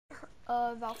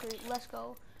Valkyrie. Let's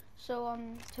go. So,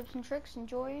 tips and tricks,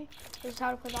 enjoy. This is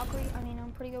how to play Valkyrie. I mean,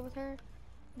 I'm pretty good with her.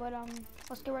 But,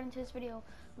 let's get right into this video.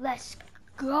 Let's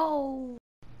go.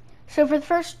 So, for the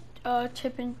first,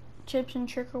 tips and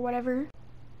trick or whatever.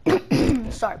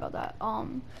 Sorry about that.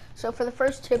 So for the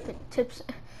first tip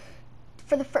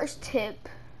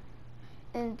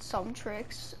and some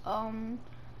tricks,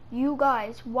 you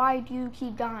guys, why do you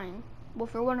keep dying? Well,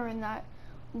 if you're wondering that,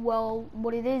 well,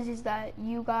 what it is that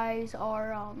you guys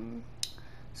are,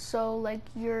 so like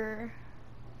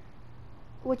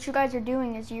what you guys are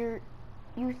doing is you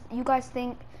guys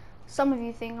think, some of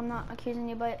you think, I'm not accusing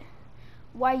you, but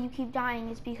why you keep dying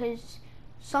is because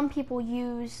some people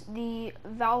use the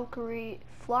Valkyrie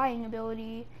flying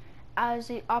ability as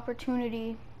an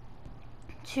opportunity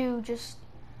to just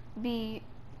be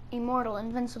immortal,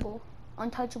 invincible,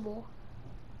 untouchable.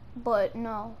 But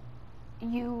no,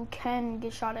 you can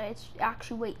get shot at. It's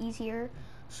actually way easier.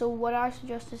 So what I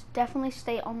suggest is definitely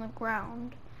stay on the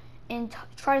ground and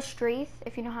try to strafe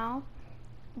if you know how.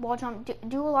 While jump,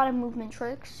 do a lot of movement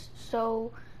tricks,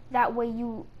 so that way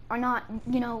you are not,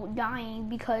 dying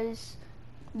because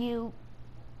you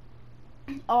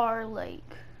are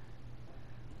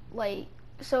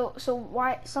so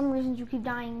why some reasons you keep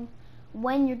dying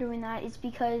when you're doing that is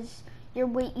because you're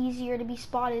way easier to be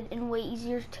spotted and way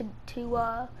easier to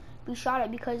be shot at,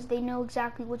 because they know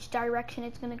exactly which direction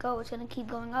it's going to go. It's going to keep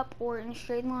going up or in a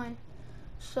straight line.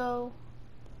 So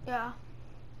yeah,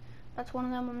 that's one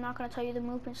of them. I'm not going to tell you the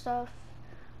movement stuff.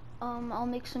 I'll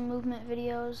make some movement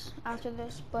videos after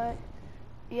this, but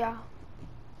yeah.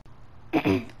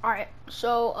 Alright,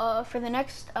 so for the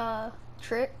next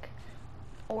trick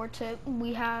or tip,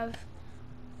 we have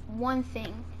one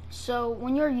thing. So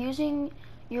when you're using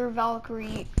your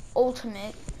Valkyrie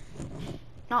ultimate,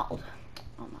 oh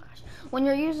my gosh, when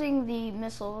you're using the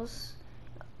missiles,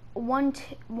 one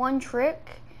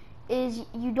trick is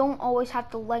you don't always have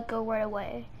to let go right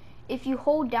away. If you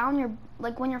hold down your,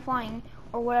 like when you're flying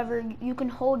or whatever, you can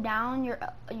hold down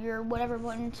your whatever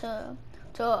button to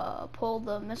pull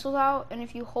the missiles out, and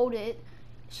if you hold it,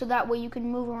 so that way you can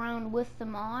move around with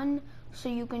them on, so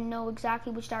you can know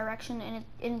exactly which direction, and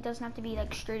it doesn't have to be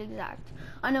like straight exact.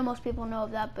 I know most people know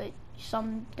of that, but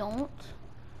some don't.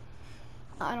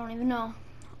 I don't even know.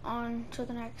 On to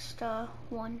the next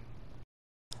one.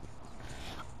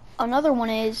 Another one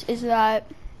is that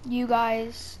you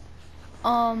guys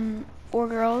or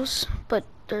girls, but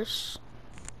there's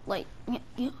like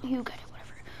you get it,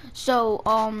 whatever. So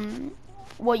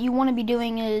what you want to be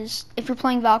doing is, if you're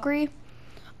playing Valkyrie,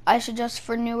 I suggest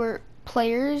for newer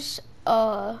players,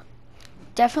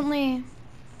 definitely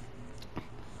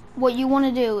what you want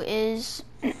to do is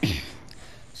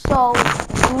so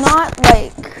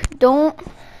don't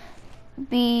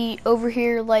be over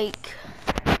here like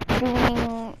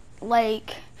doing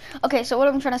okay, so what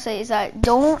I'm trying to say is that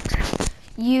don't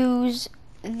use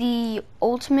the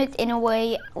ultimate in a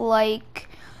way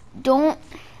don't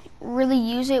really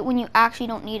use it when you actually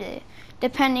don't need it,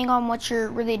 depending on what you're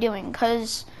really doing.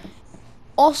 Because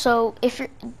also,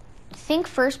 think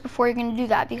first before you're going to do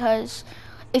that, because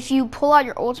if you pull out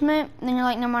your ultimate, then you're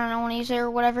like, no, I don't want to use it or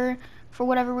whatever, for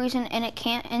whatever reason,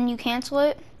 and you cancel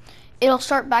it, it'll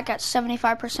start back at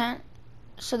 75%,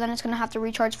 so then it's going to have to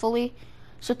recharge fully.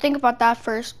 So think about that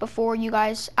first before you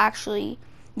guys actually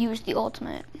use the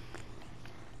ultimate.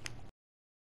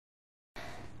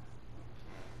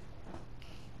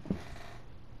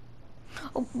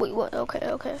 Oh, wait, what?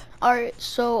 Okay. Alright,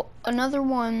 so another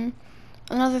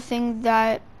thing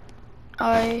that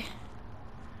I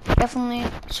definitely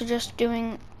suggest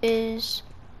doing is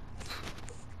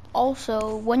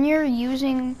also when you're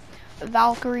using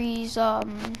Valkyrie,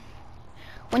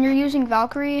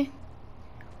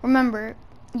 remember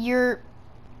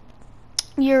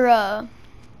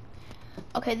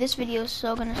okay, this video is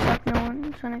so gonna suck. No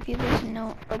one trying to view this,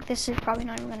 no, like this is probably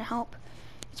not even gonna help.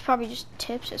 It's probably just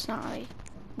tips, it's not really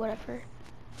whatever.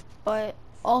 But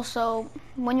also,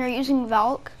 when you're using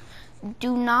Valk,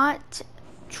 do not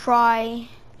try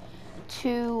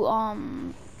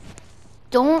to,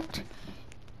 don't,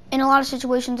 in a lot of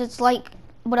situations, it's like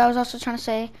what I was also trying to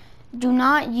say, do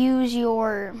not use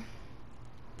your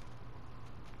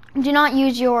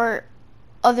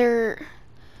other,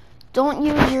 don't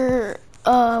use your,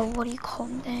 what do you call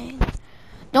them, dang.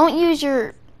 Don't use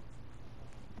your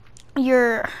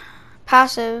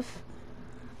passive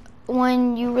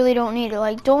when you really don't need it.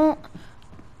 Like, don't,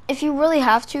 if you really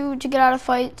have to get out of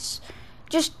fights,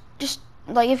 just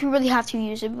like, if you really have to,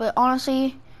 use it. But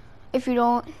honestly, if you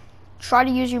don't, try to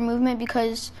use your movement,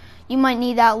 because you might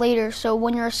need that later. So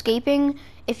when you're escaping,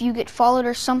 if you get followed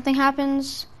or something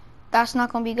happens, that's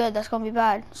not gonna be good. That's gonna be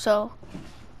bad. So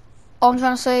all I'm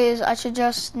trying to say is I should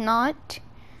just not.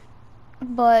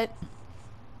 But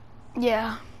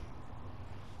yeah,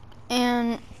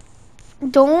 and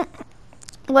don't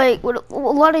like what a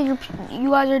lot of you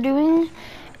guys are doing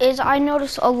is I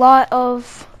notice a lot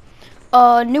of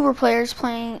newer players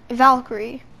playing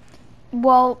Valkyrie.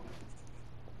 Well,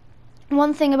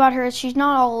 one thing about her is she's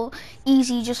not all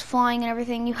easy, just flying and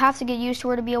everything. You have to get used to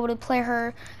her to be able to play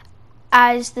her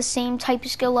as the same type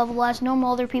of skill level as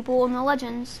normal other people in the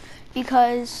legends,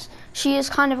 because she is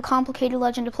kind of a complicated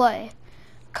legend to play.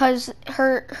 Cause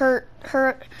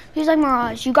she's like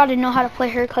Mirage. You got to know how to play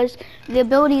her, cause the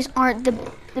abilities aren't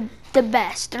the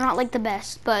best. They're not like the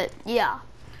best, but yeah.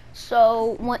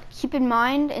 So keep in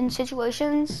mind in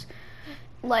situations,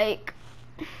 like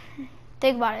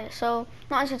think about it. So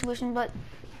not in situations, but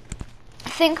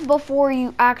think before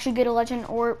you actually get a legend,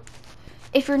 or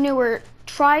if you're newer,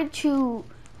 try to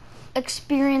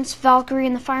experience Valkyrie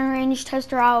in the firing range,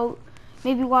 test her out,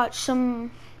 maybe watch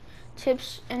some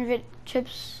tips and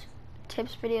tips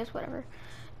videos, whatever.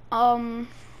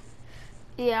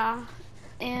 Yeah,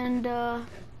 and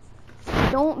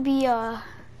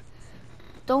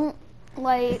don't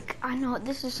like, I know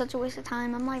this is such a waste of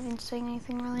time. I'm not even saying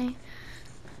anything really.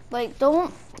 Like,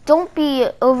 don't be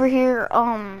over here.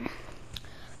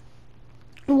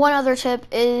 One other tip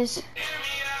is,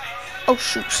 oh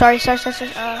shoot, sorry.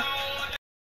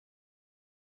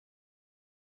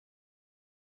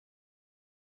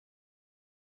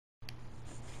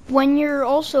 When you're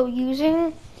also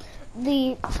using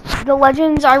the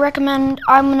legends, I recommend.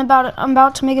 I'm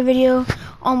about to make a video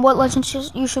on what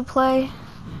legends you should play,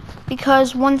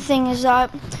 because one thing is that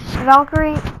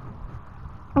Valkyrie,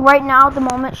 right now at the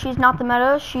moment, she's not the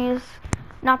meta. She's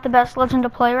not the best legend to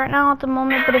play right now at the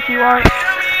moment. But if you are,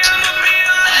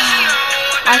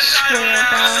 I swear,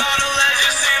 bro.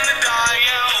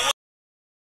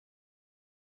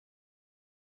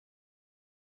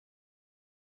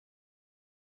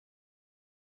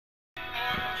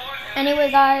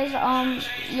 Anyway, guys,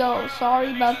 yo,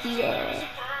 sorry about the,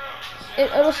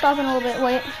 it'll stop in a little bit,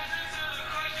 wait.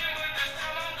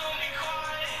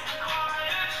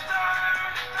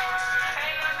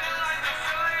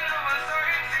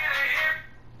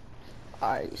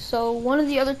 Alright, so one of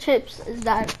the other tips is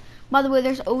that, by the way,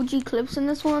 there's OG clips in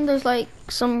this one. There's like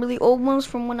some really old ones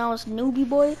from when I was a newbie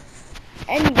boy.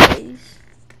 Anyways,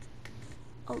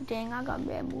 oh dang, I got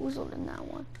bamboozled in that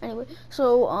one. Anyway,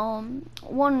 so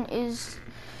one is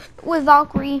with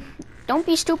Valkyrie. Don't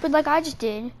be stupid like I just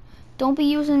did. Don't be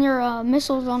using your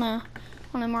missiles on a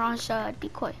Mirage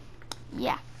decoy.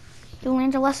 Yeah, you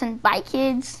learned a lesson. Bye,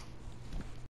 kids.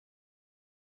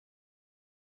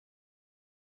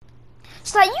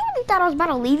 So you really thought I was about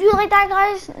to leave you like that,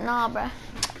 guys? Nah, bruh.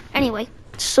 Anyway,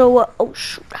 so oh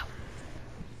shoot.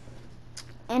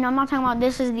 And I'm not talking about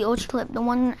this is the OG clip. The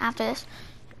one after this,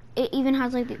 it even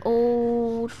has like the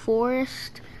old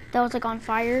forest that was like on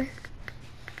fire.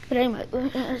 But anyway,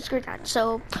 screw that.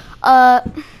 So,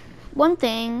 one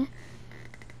thing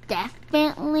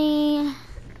definitely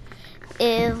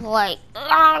is like,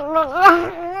 nah, bro,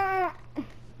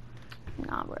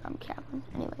 I'm capping.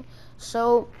 Anyway,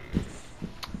 so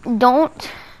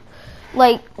don't,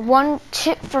 like, one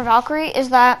tip for Valkyrie is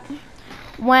that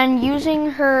when using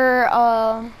her,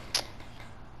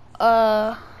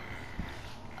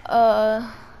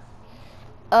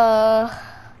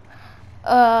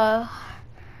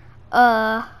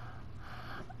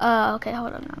 okay,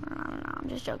 hold up, no, I'm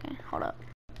just joking, hold up.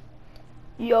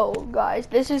 Yo, guys,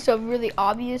 this is a really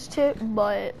obvious tip,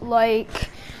 but, like,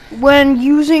 when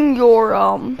using your,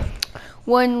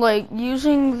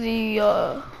 using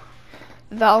the,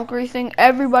 Valkyrie thing,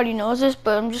 everybody knows this,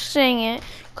 but I'm just saying it,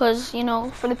 because, you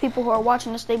know, for the people who are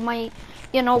watching this, they might,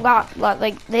 you know,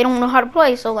 like, they don't know how to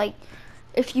play, so, like,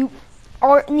 if you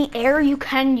are in the air, you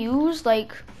can use,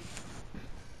 like,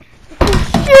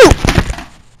 shoot!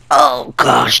 Oh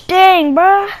gosh, dang,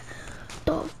 bruh.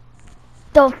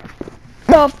 The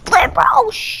flip, bro. Oh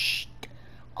shit.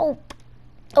 Oh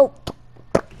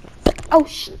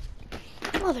shit.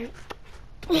 Mother.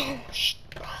 Oh shit,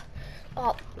 bruh.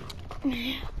 Oh,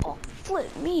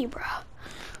 flip me, bruh.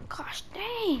 Gosh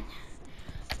dang.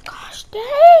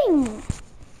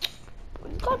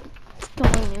 God,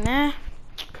 don't leave me, man.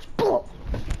 Oh,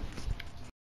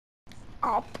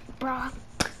 bruh.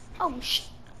 Oh shit.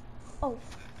 Oh,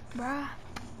 bruh.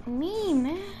 Me,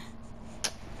 man.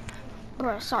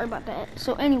 Bruh, sorry about that.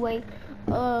 So anyway,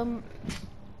 what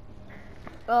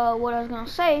I was gonna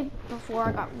say before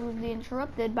I got rudely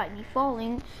interrupted by me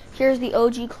falling, here's the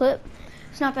OG clip.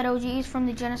 It's not that OG is from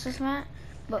the Genesis event,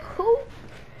 but who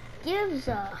gives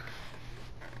a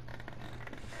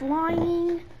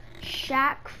flying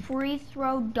shack free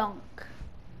throw dunk.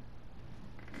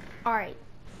 Alright,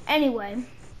 anyway,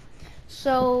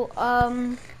 so,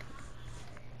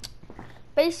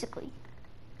 basically,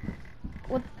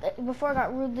 before I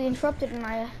got rudely interrupted and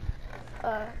I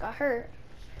got hurt,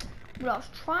 what I was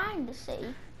trying to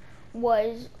say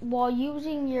was, while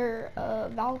using your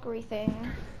Valkyrie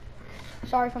thing,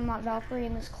 sorry if I'm not Valkyrie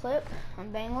in this clip,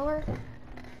 I'm Bangalore,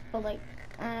 but like,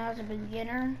 as a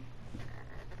beginner,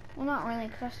 well, not really,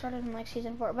 because I started in like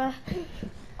season 4, but,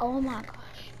 oh my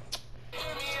gosh,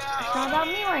 it's not about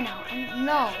me right now.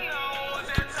 No,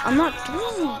 I'm not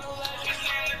doing it,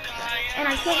 and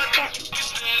I can't stop.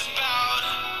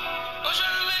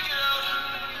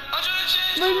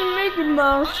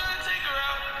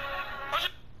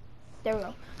 There we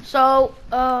go. So,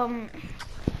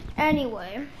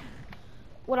 anyway,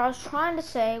 what I was trying to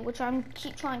say, which I'm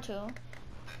keep trying to,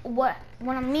 what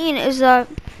I mean is that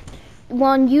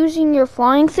when using your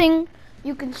flying thing,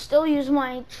 you can still use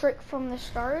my trick from the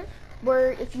start,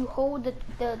 where if you hold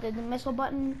the missile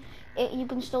button, you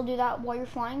can still do that while you're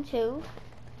flying too,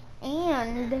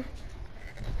 and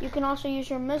you can also use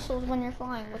your missiles when you're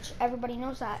flying, which everybody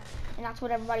knows that, and that's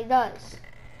what everybody does.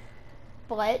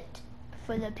 But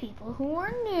for the people who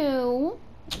are new,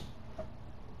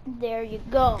 there you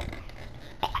go.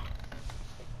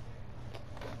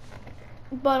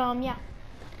 But yeah.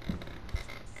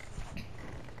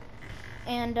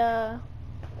 And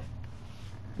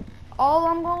all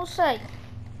I'm gonna say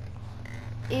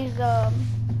is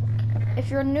if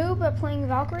you're a noob at playing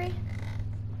Valkyrie,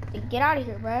 get out of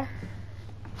here, bruh.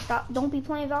 Stop, don't be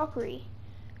playing Valkyrie.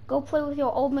 Go play with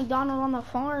your old McDonald on the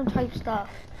farm type stuff.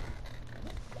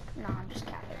 Nah, I'm just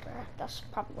capping, bruh. That's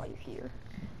probably why you're here.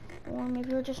 Or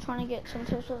maybe you're just trying to get some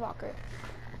tips with Valkyrie.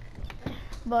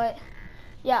 But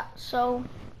yeah, so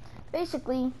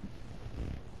basically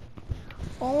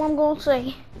all I'm gonna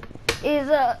say is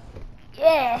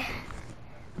yeah.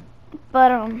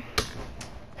 But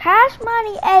cash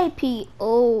money AP.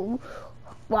 Oh,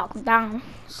 welcome down.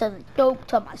 Selling dope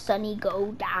till my sunny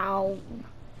go down.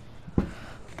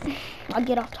 I'll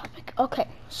get off topic. Okay,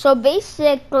 so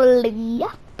basically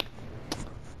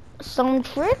some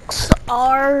tricks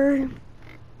are,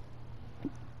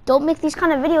 don't make these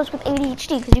kind of videos with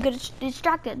ADHD because you get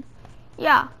distracted.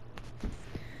 Yeah,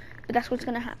 but that's what's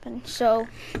gonna happen. So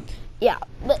yeah,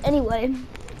 but anyways,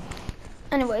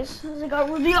 as I got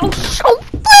really, oh shit,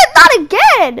 not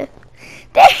again.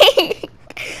 Dang.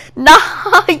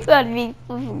 Nah, you gotta be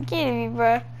freaking kidding me,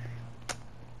 bro.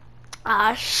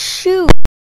 Ah, shoot.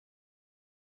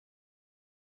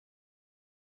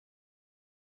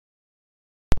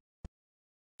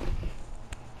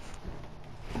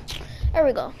 There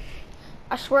we go.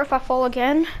 I swear if I fall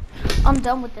again, I'm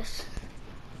done with this.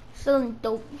 Still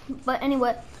dope. But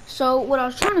anyway, so what I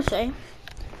was trying to say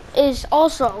is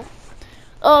also,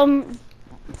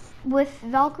 with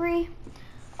Valkyrie,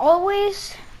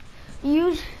 always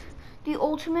use the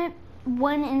ultimate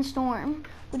when in storm,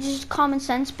 which is common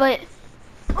sense, but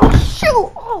oh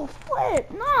shoot, oh flip,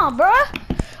 nah bruh.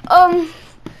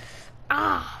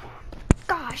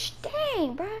 Gosh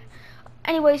dang bruh.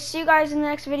 Anyway, see you guys in the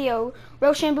next video.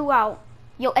 Real Shampoo out.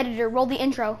 Yo editor, roll the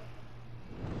intro.